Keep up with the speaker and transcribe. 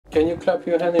Can you clap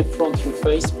your hand in front of your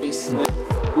face, please?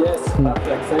 Yes,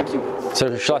 perfect, thank you.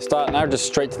 So shall I start now, just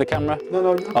straight to the camera?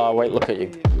 No. Oh, wait, look at you.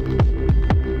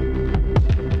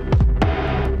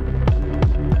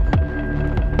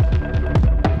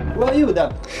 Who are you,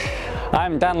 Dan?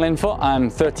 I'm Dan Linfoot, I'm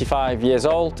 35 years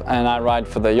old and I ride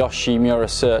for the Yoshimura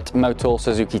SERT Motul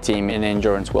Suzuki team in the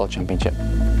Endurance World Championship.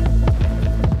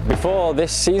 Before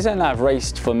this season, I've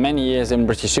raced for many years in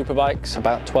British Superbikes,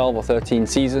 about 12 or 13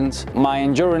 seasons. My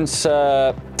endurance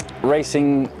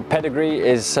racing pedigree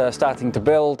is starting to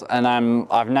build, and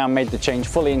I've now made the change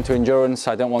fully into endurance.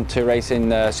 I don't want to race in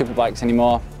Superbikes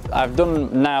anymore. I've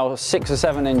done now 6 or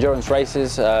 7 endurance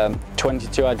races.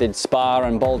 22 I did Spa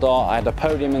and Bol d'Or. I had a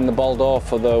podium in the Bol d'Or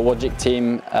for the Wojcik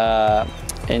team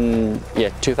in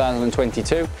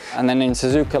 2022. And then in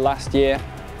Suzuka last year,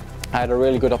 I had a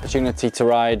really good opportunity to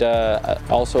ride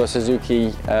also a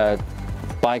Suzuki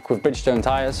bike with Bridgestone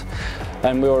tyres,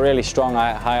 and we were really strong.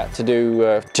 I had to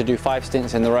do 5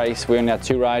 stints in the race. We only had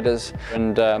 2 riders,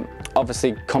 and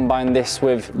obviously combine this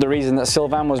with the reason that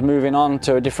Sylvain was moving on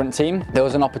to a different team. There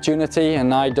was an opportunity,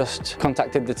 and I just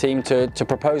contacted the team to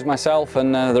propose myself,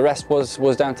 and the rest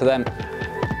was down to them.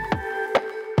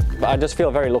 I just feel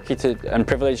very lucky and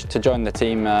privileged to join the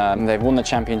team. They've won the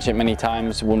championship many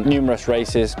times, won numerous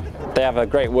races. They have a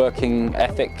great working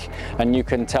ethic, and you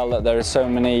can tell that there are so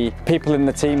many people in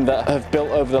the team that have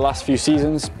built over the last few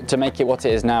seasons to make it what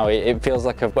it is now. It feels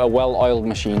like a well-oiled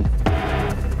machine.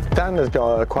 Dan has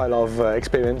got quite a lot of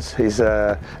experience. He's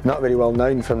not really well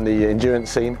known from the endurance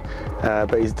scene,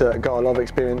 but he's got a lot of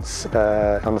experience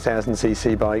on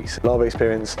 1000cc bikes, a lot of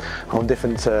experience on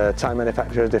different tyre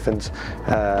manufacturers, different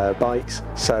bikes.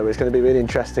 So it's going to be really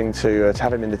interesting to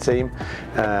have him in the team.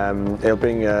 He'll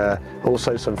bring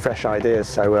also some fresh ideas,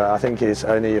 so I think it's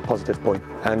only a positive point.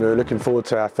 And we're looking forward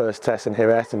to our first test in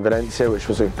Heures and Valencia, which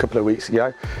was a couple of weeks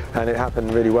ago, and it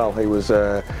happened really well. He was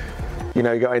you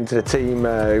know, got into the team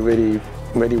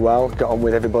really well, got on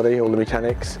with everybody, all the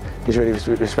mechanics. He's really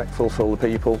respectful for all the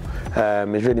people.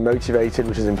 He's really motivated,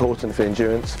 which is important for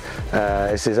endurance.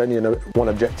 It's his only one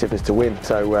objective is to win,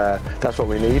 so that's what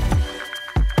we need.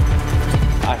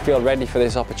 I feel ready for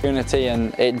this opportunity,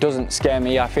 and it doesn't scare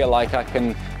me. I feel like I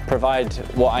can provide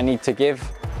what I need to give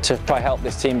to try help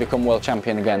this team become world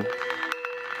champion again.